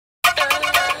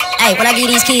Hey, when I give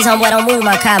you these keys, homeboy, don't move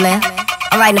my car, man.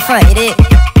 I'm right in the front, you dig?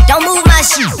 Don't move my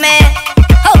shit, man.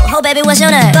 Ho, baby, what's your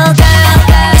name? Go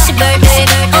girl, it's your birthday.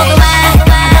 Open wide,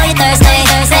 I know you're thirsty.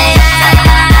 Say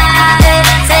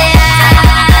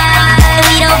and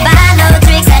we don't buy no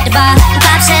drinks at the bar.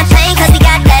 Pop champagne, cause we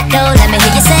got that dough. Let me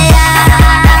hear you say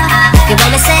you want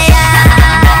me say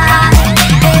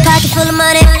Pocket full of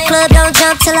money, club don't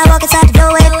jump till I walk inside the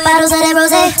doorway. Bottles of that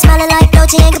rosé, smiling like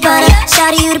Dolce & Gabbana.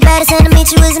 Shawty, you the baddest, and to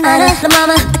meet you is an honor. La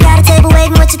mama, I got a table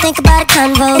waiting, what you think about a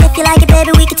convo? And if you like it,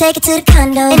 baby, we can take it to the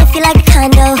condo. And if you like the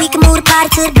condo, we can move the party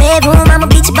to the bedroom. I'ma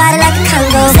beat your body like a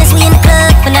Congo. Since we in the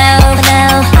club for now,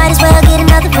 might as well get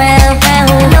another round.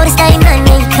 Notice there ain't nothing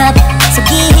in your cup, so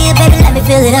get here, baby, let me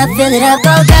fill it up. Go girl,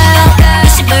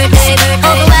 it's your birthday.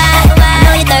 Open wide, I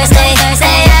know you're thirsty.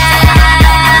 Say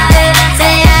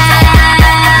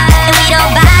and we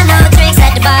don't buy no drinks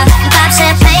at the bar. Pop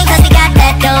champagne, cause we got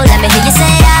that dough. Let me hear you say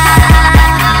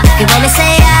you want me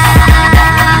say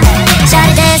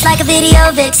Shawty dance like a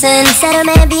video vixen. Said her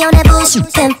man be on that bullshit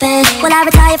pimpin'. Will I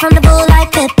retire from the bull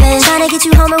like Pippin? Tryna get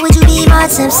you home or would you be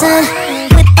Mark Simpson?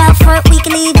 Whip out front, we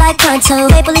can leave like pronto.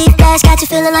 Maple leaf flash got you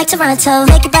feeling like Toronto.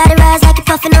 Make your body rise like you're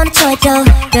puffin' on a joint though.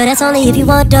 Girl, that's only if you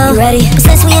want though. You ready? But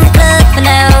since we in the club for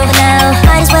now,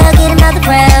 might as well get another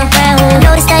round.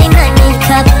 Notice there ain't nothing in your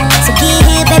cup, so get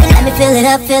here, baby, let me fill it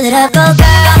up. Go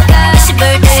girl, it's your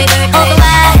birthday. Open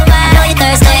wide, I know you're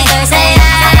thirsty. Say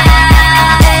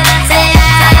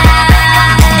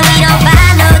and we don't buy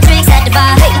no drinks at the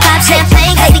bar. Pop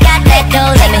champagne, cause we got that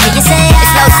dough. Let me hear you say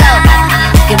it's no so.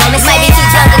 You want me might be too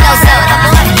drunk to know so.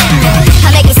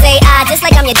 I make you say just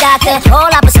like I'm your doctor.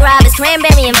 All I prescribe is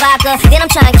cranberry and vodka. Then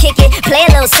I'm trying to kick it, play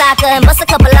a little soccer, and bust a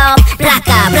couple off. Block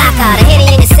out, the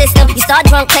Henny in your system. You start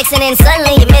drunk texting and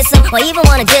suddenly you miss him, or even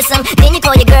wanna diss him. Then you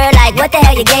call your girl like, what the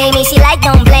hell you gave me? She like,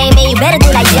 don't blame me, you better do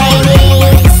like Jamie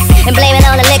and blame it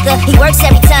on the liquor. He works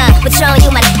every time, but showing you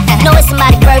my know it's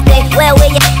somebody's birthday. Well, where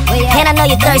you? And I know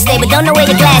you're thirsty, but don't know where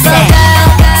your glass at.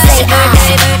 Say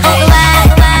open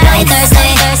wide, I know you're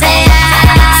thirsty. Say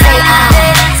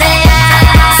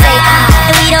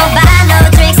and we don't buy no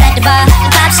drinks at the bar.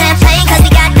 Pop champagne, cause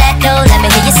we got that dough. Let me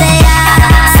hear you say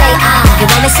you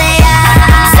want me say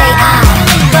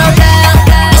go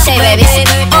girl, say baby,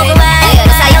 open wide. Yeah,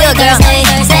 that's how you do it, girl.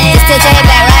 Just tilt your head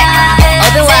back, right?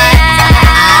 Open wide.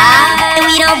 And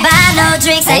we don't buy no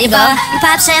drinks at the bar.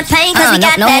 Pop champagne, cause we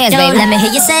got that dough. Let me hear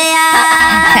you say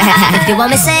if you want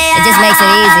me say it just makes it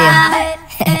easier.